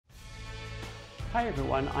Hi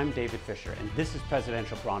everyone, I'm David Fisher, and this is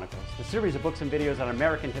Presidential Chronicles, the series of books and videos on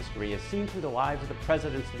American history as seen through the lives of the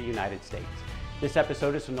presidents of the United States. This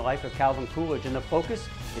episode is from the life of Calvin Coolidge, and the focus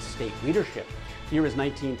is state leadership. The year is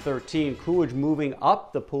 1913, Coolidge moving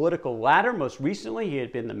up the political ladder. Most recently, he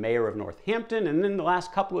had been the mayor of Northampton, and in the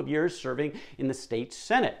last couple of years serving in the state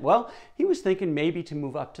Senate. Well, he was thinking maybe to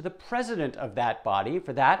move up to the president of that body.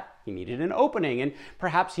 For that, he needed an opening, and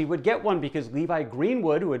perhaps he would get one because Levi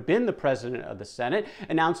Greenwood, who had been the president of the Senate,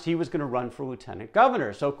 announced he was going to run for lieutenant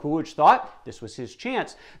governor. So Coolidge thought this was his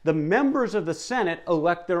chance. The members of the Senate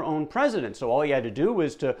elect their own president, so all he had to do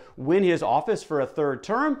was to win his office for a third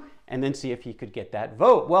term and then see if he could get that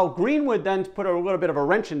vote. Well, Greenwood then put a little bit of a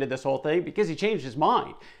wrench into this whole thing because he changed his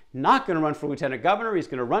mind. Not going to run for lieutenant governor, he's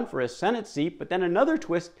going to run for a Senate seat, but then another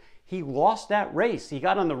twist, he lost that race. He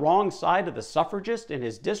got on the wrong side of the suffragist in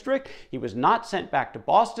his district. He was not sent back to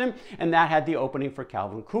Boston, and that had the opening for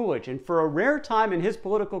Calvin Coolidge. And for a rare time in his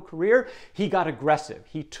political career, he got aggressive.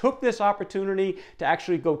 He took this opportunity to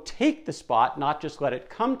actually go take the spot, not just let it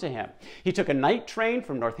come to him. He took a night train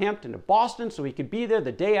from Northampton to Boston so he could be there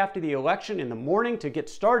the day after the election in the morning to get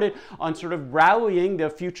started on sort of rallying the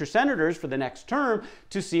future senators for the next term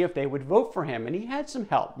to see if they would vote for him. And he had some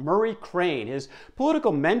help. Murray Crane, his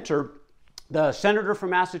political mentor, the senator from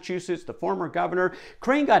Massachusetts, the former governor.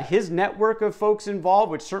 Crane got his network of folks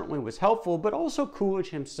involved, which certainly was helpful, but also Coolidge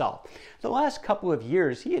himself. The last couple of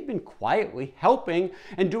years, he had been quietly helping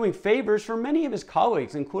and doing favors for many of his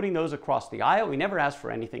colleagues, including those across the aisle. He never asked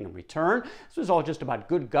for anything in return. This was all just about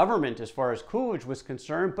good government as far as Coolidge was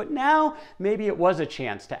concerned, but now maybe it was a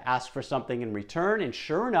chance to ask for something in return, and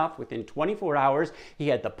sure enough, within 24 hours, he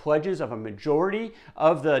had the pledges of a majority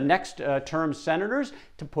of the next term senators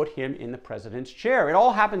to put him in the president's chair. It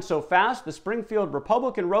all happened so fast, the Springfield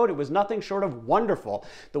Republican wrote it was nothing short of wonderful,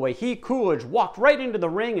 the way he, Coolidge, walked right into the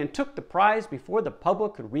ring and took the prize before the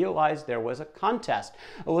public could realize there was a contest.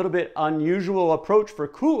 A little bit unusual approach for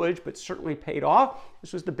Coolidge, but certainly paid off.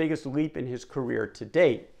 This was the biggest leap in his career to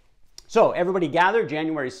date. So everybody gathered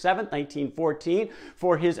January 7th, 1914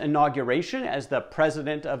 for his inauguration as the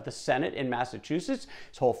president of the Senate in Massachusetts.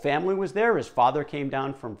 His whole family was there. His father came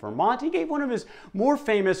down from Vermont. He gave one of his more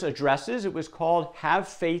famous addresses. It was called Have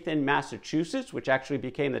Faith in Massachusetts, which actually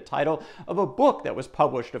became the title of a book that was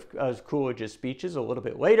published of Coolidge's speeches a little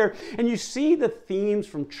bit later. And you see the themes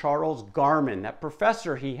from Charles Garman, that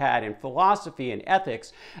professor he had in philosophy and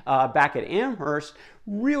ethics back at Amherst.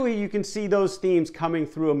 Really, you can see those themes coming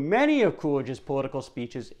through many of Coolidge's political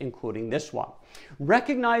speeches, including this one.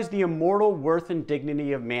 Recognize the immortal worth and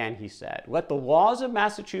dignity of man, he said. Let the laws of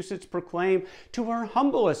Massachusetts proclaim to our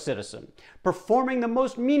humblest citizen, performing the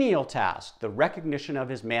most menial task, the recognition of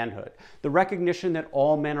his manhood, the recognition that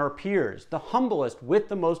all men are peers, the humblest with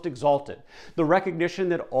the most exalted, the recognition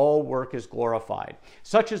that all work is glorified.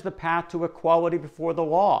 Such is the path to equality before the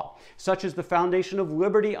law. Such is the foundation of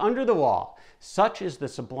liberty under the law. Such is the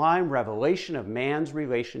sublime revelation of man's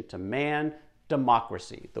relation to man,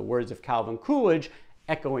 democracy. The words of Calvin Coolidge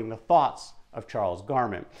echoing the thoughts of Charles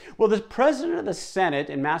Garman. Well, the president of the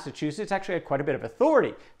Senate in Massachusetts actually had quite a bit of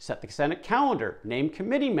authority. Set the Senate calendar, name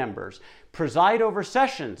committee members, preside over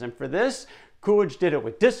sessions, and for this, Coolidge did it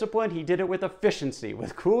with discipline. He did it with efficiency.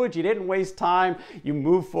 With Coolidge, you didn't waste time. You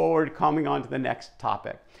move forward, coming on to the next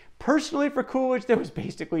topic. Personally, for Coolidge, there was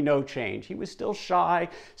basically no change. He was still shy,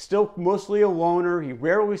 still mostly a loner. He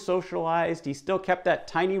rarely socialized. He still kept that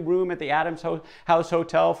tiny room at the Adams House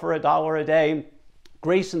Hotel for $1 a day.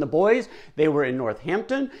 Grace and the boys, they were in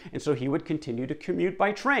Northampton, and so he would continue to commute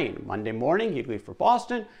by train. Monday morning, he'd leave for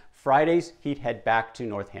Boston. Fridays, he'd head back to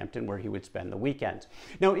Northampton where he would spend the weekends.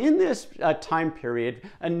 Now, in this time period,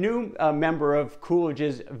 a new member of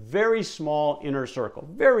Coolidge's very small inner circle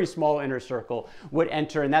would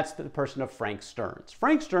enter, and that's the person of Frank Stearns.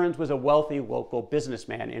 Frank Stearns was a wealthy local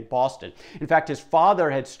businessman in Boston. In fact, his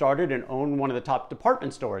father had started and owned one of the top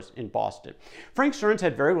department stores in Boston. Frank Stearns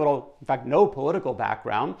had very little, in fact, no political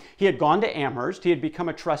background. He had gone to Amherst. He had become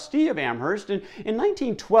a trustee of Amherst, and in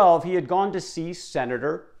 1912, he had gone to see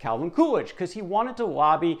Senator Calvin Coolidge because he wanted to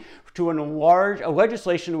lobby to a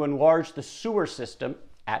legislation to enlarge the sewer system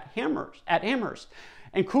at Amherst.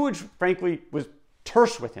 And Coolidge, frankly, was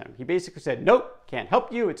terse with him. He basically said, nope, can't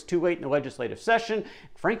help you. It's too late in the legislative session.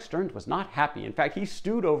 Frank Stearns was not happy. In fact, he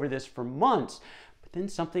stewed over this for months. Then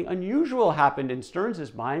something unusual happened in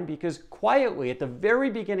Stearns' mind because quietly at the very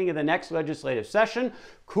beginning of the next legislative session,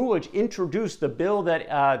 Coolidge introduced the bill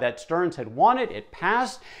that Stearns had wanted. It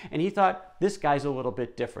passed, and he thought, this guy's a little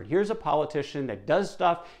bit different. Here's a politician that does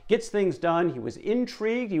stuff, gets things done. He was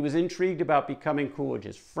intrigued. He was intrigued about becoming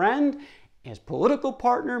Coolidge's friend. as political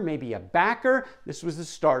partner, maybe a backer. This was the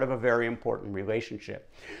start of a very important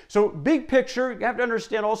relationship. So big picture, you have to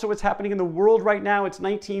understand also what's happening in the world right now. It's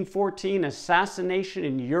 1914, assassination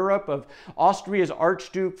in Europe of Austria's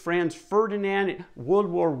Archduke Franz Ferdinand. World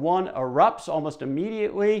War I erupts almost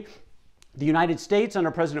immediately. The United States under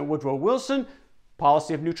President Woodrow Wilson,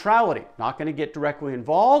 policy of neutrality, not going to get directly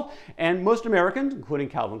involved. And most Americans, including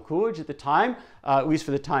Calvin Coolidge at the time, at least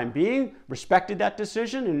for the time being, respected that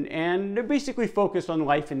decision and they're basically focused on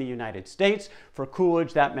life in the United States. For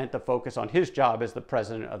Coolidge, that meant the focus on his job as the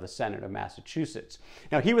president of the Senate of Massachusetts.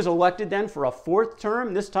 Now, he was elected then for a fourth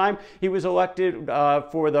term. This time, he was elected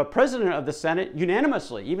for the president of the Senate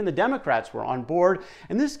unanimously. Even the Democrats were on board.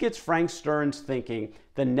 And this gets Frank Stearns thinking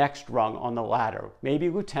the next rung on the ladder, maybe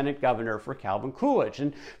lieutenant governor for Calvin Coolidge.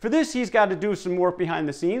 And for this, he's got to do some work behind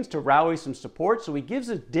the scenes to rally some support. So he gives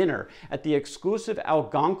a dinner at the exclusive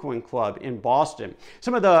Algonquin Club in Boston.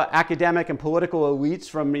 Some of the academic and political elites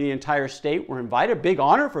from the entire state were invited. Big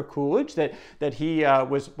honor for Coolidge that he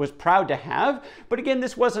was proud to have. But again,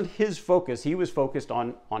 this wasn't his focus. He was focused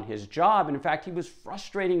on his job. And in fact, he was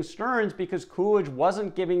frustrating Stearns because Coolidge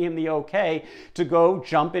wasn't giving him the okay to go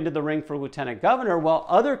jump into the ring for lieutenant governor, while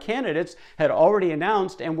other candidates had already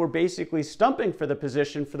announced and were basically stumping for the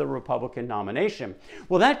position for the Republican nomination.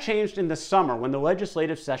 Well, that changed in the summer when the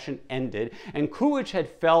legislative session ended, and Coolidge had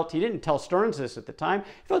felt, he didn't tell Stearns this at the time,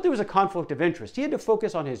 he felt there was a conflict of interest. He had to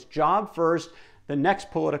focus on his job first, the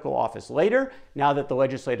next political office later. Now that the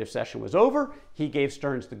legislative session was over, he gave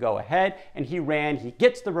Stearns the go-ahead, and he ran. He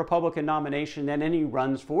gets the Republican nomination, then, and he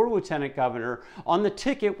runs for lieutenant governor on the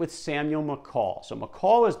ticket with Samuel McCall. So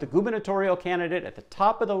McCall is the gubernatorial candidate at the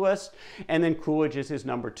top of the list, and then Coolidge is his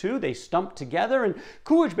number two. They stumped together, and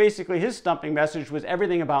Coolidge, basically, his stumping message was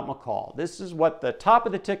everything about McCall. This is what the top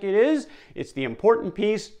of the ticket is. It's the important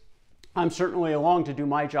piece. I'm certainly along to do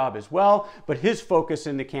my job as well, but his focus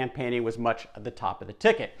in the campaigning was much at the top of the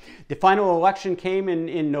ticket. The final election came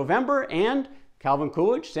in November, and Calvin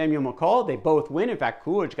Coolidge, Samuel McCall, they both win. In fact,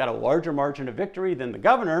 Coolidge got a larger margin of victory than the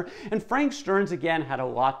governor, and Frank Stearns, again, had a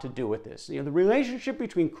lot to do with this. You know, the relationship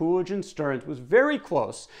between Coolidge and Stearns was very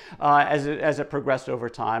close as it progressed over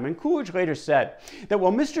time, and Coolidge later said that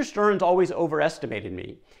while Mr. Stearns always overestimated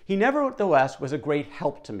me, he nevertheless was a great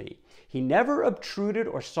help to me. He never obtruded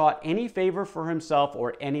or sought any favor for himself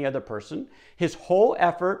or any other person. His whole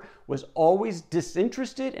effort was always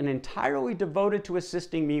disinterested and entirely devoted to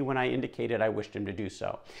assisting me when I indicated I wished him to do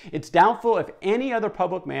so. It's doubtful if any other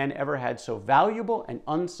public man ever had so valuable and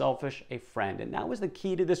unselfish a friend. And that was the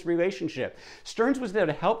key to this relationship. Stearns was there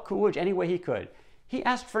to help Coolidge any way he could. He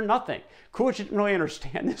asked for nothing. Coolidge didn't really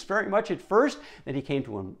understand this very much at first. Then he came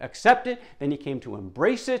to accept it. Then he came to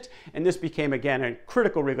embrace it. And this became, again, a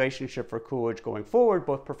critical relationship for Coolidge going forward,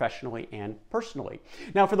 both professionally and personally.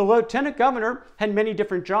 Now, for the lieutenant governor, had many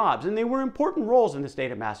different jobs, and they were important roles in the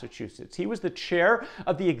state of Massachusetts. He was the chair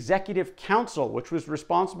of the Executive Council, which was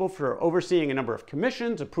responsible for overseeing a number of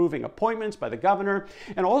commissions, approving appointments by the governor,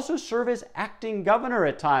 and also serve as acting governor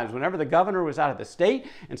at times whenever the governor was out of the state.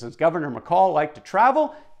 And since Governor McCall liked to travel,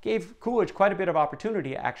 gave Coolidge quite a bit of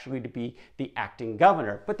opportunity actually to be the acting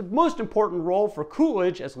governor. But the most important role for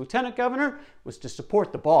Coolidge as lieutenant governor was to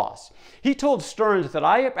support the boss. He told Stearns that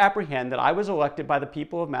I apprehend that I was elected by the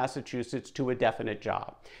people of Massachusetts to a definite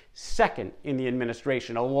job. Second in the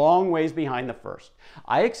administration, a long ways behind the first.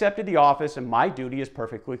 I accepted the office and my duty is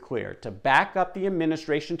perfectly clear, to back up the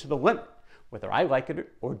administration to the limit, whether I like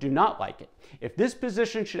it or do not like it. If this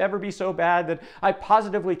position should ever be so bad that I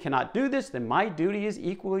positively cannot do this, then my duty is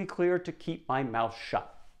equally clear to keep my mouth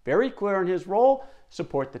shut. Very clear on his role,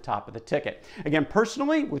 support the top of the ticket. Again,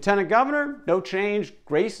 personally, lieutenant governor, no change.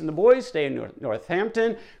 Grace and the boys stay in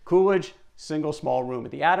Northampton. Coolidge, single small room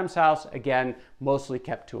at the Adams house, again, mostly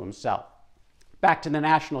kept to himself. Back to the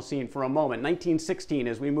national scene for a moment. 1916,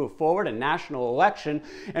 as we move forward, a national election,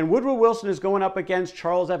 and Woodrow Wilson is going up against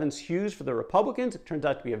Charles Evans Hughes for the Republicans. It turns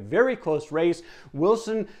out to be a very close race.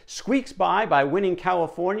 Wilson squeaks by winning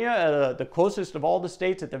California, the closest of all the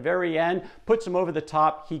states at the very end, puts him over the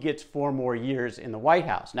top. He gets 4 more years in the White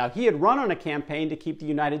House. Now, he had run on a campaign to keep the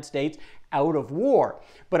United States out of war.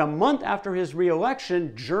 But a month after his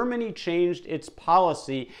re-election, Germany changed its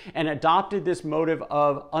policy and adopted this motive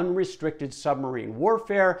of unrestricted submarine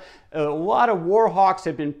warfare. A lot of war hawks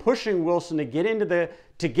had been pushing Wilson to get into the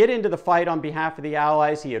to get into the fight on behalf of the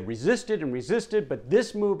Allies. He had resisted and resisted, but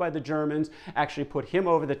this move by the Germans actually put him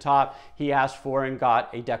over the top. He asked for and got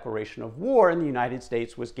a declaration of war, and the United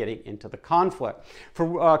States was getting into the conflict.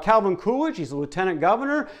 For Calvin Coolidge, he's a lieutenant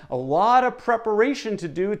governor, a lot of preparation to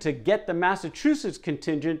do to get the Massachusetts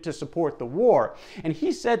contingent to support the war. And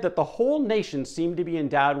he said that the whole nation seemed to be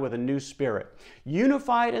endowed with a new spirit,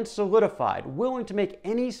 unified and solidified, willing to make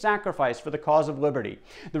any sacrifice for the cause of liberty.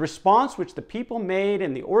 The response which the people made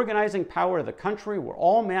and the organizing power of the country were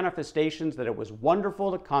all manifestations that it was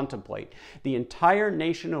wonderful to contemplate. The entire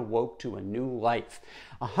nation awoke to a new life.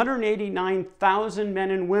 189,000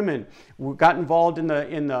 men and women got involved in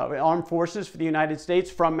the armed forces for the United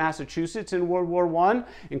States from Massachusetts in World War I,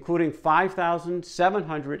 including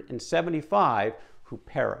 5,775 who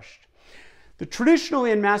perished.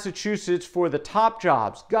 Traditionally in Massachusetts, for the top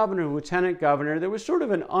jobs, governor, lieutenant governor, there was sort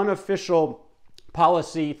of an unofficial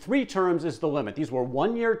policy. 3 terms is the limit. These were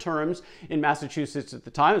 1-year terms in Massachusetts at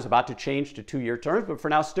the time. It was about to change to 2-year terms, but for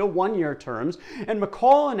now still 1-year terms. And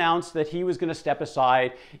McCall announced that he was going to step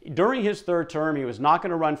aside during his 3rd term. He was not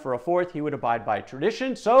going to run for a 4th. He would abide by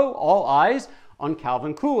tradition. So all eyes on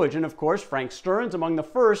Calvin Coolidge. And of course, Frank Stearns among the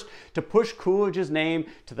first to push Coolidge's name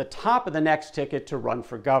to the top of the next ticket to run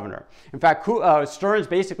for governor. In fact, Stearns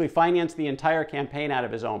basically financed the entire campaign out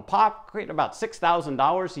of his own pocket, about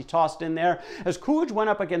 $6,000 he tossed in there, as Coolidge went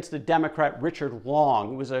up against the Democrat Richard Long,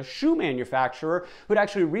 who was a shoe manufacturer who'd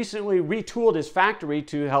actually recently retooled his factory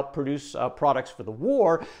to help produce products for the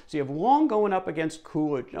war. So you have Long going up against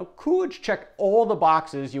Coolidge. Now, Coolidge checked all the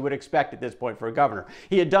boxes you would expect at this point for a governor.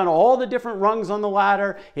 He had done all the different rungs on the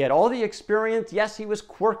ladder. He had all the experience. Yes, he was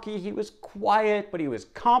quirky, he was quiet, but he was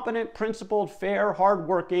competent, principled, fair,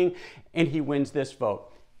 hardworking, and he wins this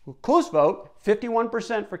vote. Close vote,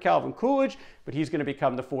 51% for Calvin Coolidge, but he's going to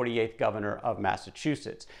become the 48th governor of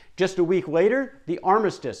Massachusetts. Just a week later, the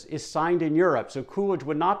armistice is signed in Europe, so Coolidge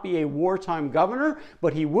would not be a wartime governor,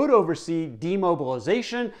 but he would oversee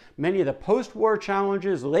demobilization, many of the post-war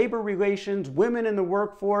challenges, labor relations, women in the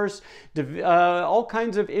workforce, all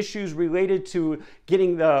kinds of issues related to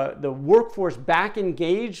getting the workforce back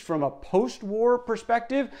engaged from a post-war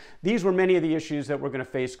perspective. These were many of the issues that were going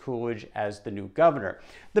to face Coolidge as the new governor.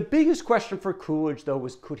 The biggest question for Coolidge, though,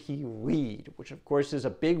 was could he lead, which of course is a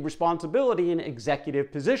big responsibility in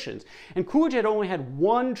executive positions. And Coolidge had only had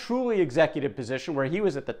one truly executive position where he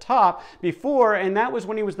was at the top before, and that was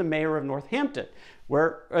when he was the mayor of Northampton,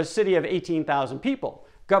 where a city of 18,000 people.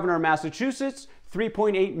 Governor of Massachusetts,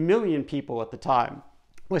 3.8 million people at the time.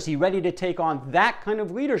 Was he ready to take on that kind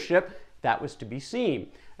of leadership? That was to be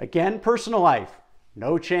seen. Again, personal life.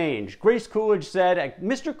 No change. Grace Coolidge said,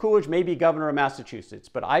 "Mr. Coolidge may be governor of Massachusetts,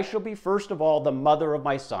 but I shall be first of all the mother of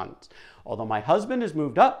my sons. Although my husband has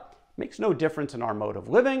moved up, it makes no difference in our mode of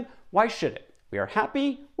living. Why should it? We are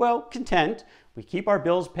happy, well, content. We keep our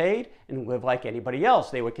bills paid and live like anybody else."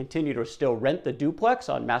 They would continue to still rent the duplex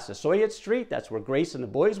on Massasoit Street. That's where Grace and the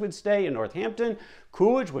boys would stay in Northampton.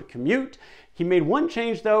 Coolidge would commute. He made one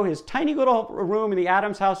change, though. His tiny little room in the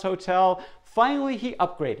Adams House Hotel, finally he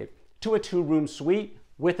upgraded to a 2-room suite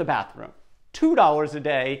with a bathroom. $2 a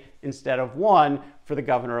day instead of $1 for the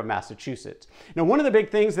governor of Massachusetts. Now, one of the big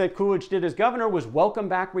things that Coolidge did as governor was welcome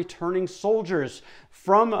back returning soldiers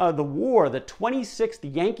from the war. The 26th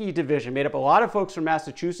Yankee Division made up a lot of folks from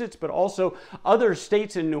Massachusetts, but also other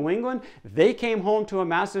states in New England. They came home to a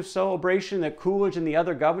massive celebration that Coolidge and the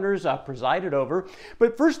other governors presided over.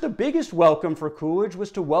 But first, the biggest welcome for Coolidge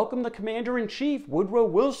was to welcome the commander-in-chief, Woodrow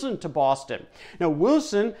Wilson, to Boston. Now,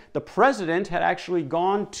 Wilson, the president, had actually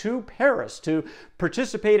gone to Paris to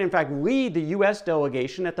participate, in fact, lead the U.S.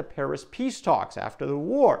 delegation at the Paris peace talks after the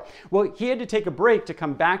war. Well, he had to take a break to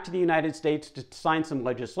come back to the United States to sign some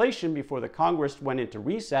legislation before the Congress went into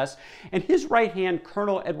recess. And his right hand,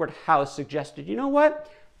 Colonel Edward House, suggested, you know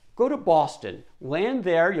what? Go to Boston, land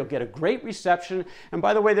there, you'll get a great reception. And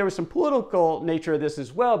by the way, there was some political nature of this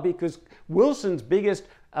as well, because Wilson's biggest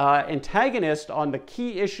antagonist on the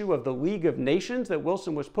key issue of the League of Nations that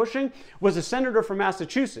Wilson was pushing was a senator from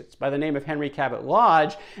Massachusetts by the name of Henry Cabot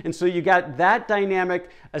Lodge. And so you got that dynamic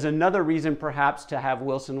as another reason perhaps to have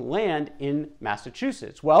Wilson land in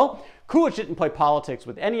Massachusetts. Well, Coolidge didn't play politics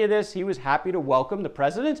with any of this. He was happy to welcome the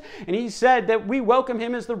president, and he said that we welcome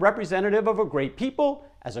him as the representative of a great people,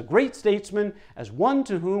 as a great statesman, as one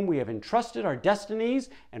to whom we have entrusted our destinies,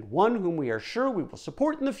 and one whom we are sure we will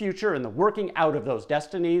support in the future in the working out of those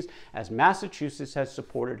destinies, as Massachusetts has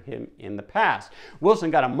supported him in the past.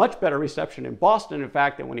 Wilson got a much better reception in Boston, in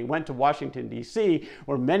fact, than when he went to Washington, D.C.,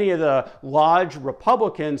 where many of the Lodge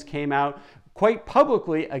Republicans came out quite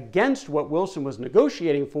publicly against what Wilson was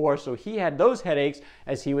negotiating for, so he had those headaches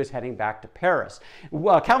as he was heading back to Paris.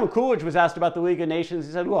 Calvin Coolidge was asked about the League of Nations.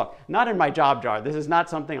 He said, look, not in my job jar. This is not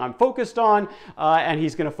something I'm focused on, and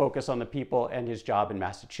he's going to focus on the people and his job in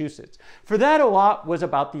Massachusetts. For that, a lot was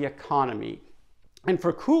about the economy. And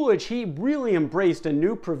for Coolidge, he really embraced a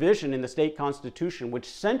new provision in the state constitution which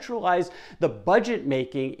centralized the budget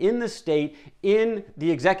making in the state in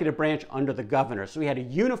the executive branch under the governor. So he had a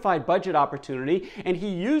unified budget opportunity, and he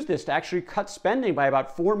used this to actually cut spending by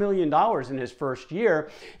about $4 million in his first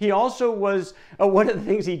year. He also was, one of the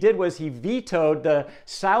things he did was he vetoed the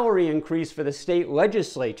salary increase for the state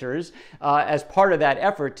legislatures as part of that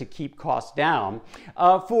effort to keep costs down.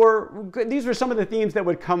 These were some of the themes that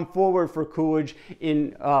would come forward for Coolidge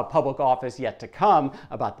in public office yet to come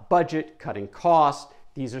about the budget, cutting costs.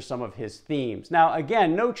 These are some of his themes. Now,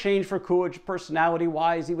 again, no change for Coolidge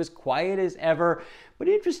personality-wise. He was quiet as ever. But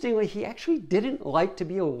interestingly, he actually didn't like to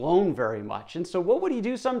be alone very much. And so what would he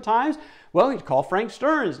do sometimes? Well, he'd call Frank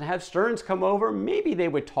Stearns and have Stearns come over. Maybe they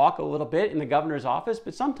would talk a little bit in the governor's office,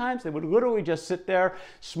 but sometimes they would literally just sit there,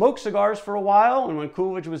 smoke cigars for a while, and when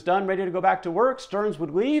Coolidge was done, ready to go back to work, Stearns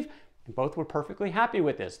would leave. And both were perfectly happy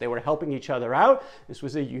with this. They were helping each other out. This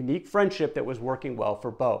was a unique friendship that was working well for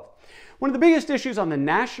both. One of the biggest issues on the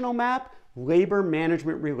national map, labor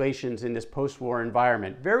management relations in this post-war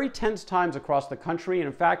environment. Very tense times across the country, and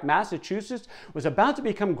in fact, Massachusetts was about to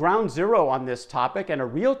become ground zero on this topic, and a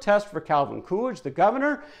real test for Calvin Coolidge, the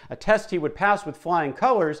governor, a test he would pass with flying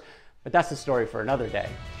colors, but that's a story for another day.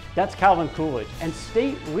 That's Calvin Coolidge and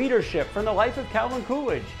state leadership from the life of Calvin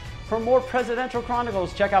Coolidge. For more Presidential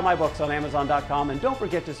Chronicles, check out my books on Amazon.com, and don't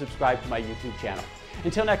forget to subscribe to my YouTube channel.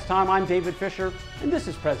 Until next time, I'm David Fisher, and this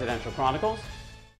is Presidential Chronicles.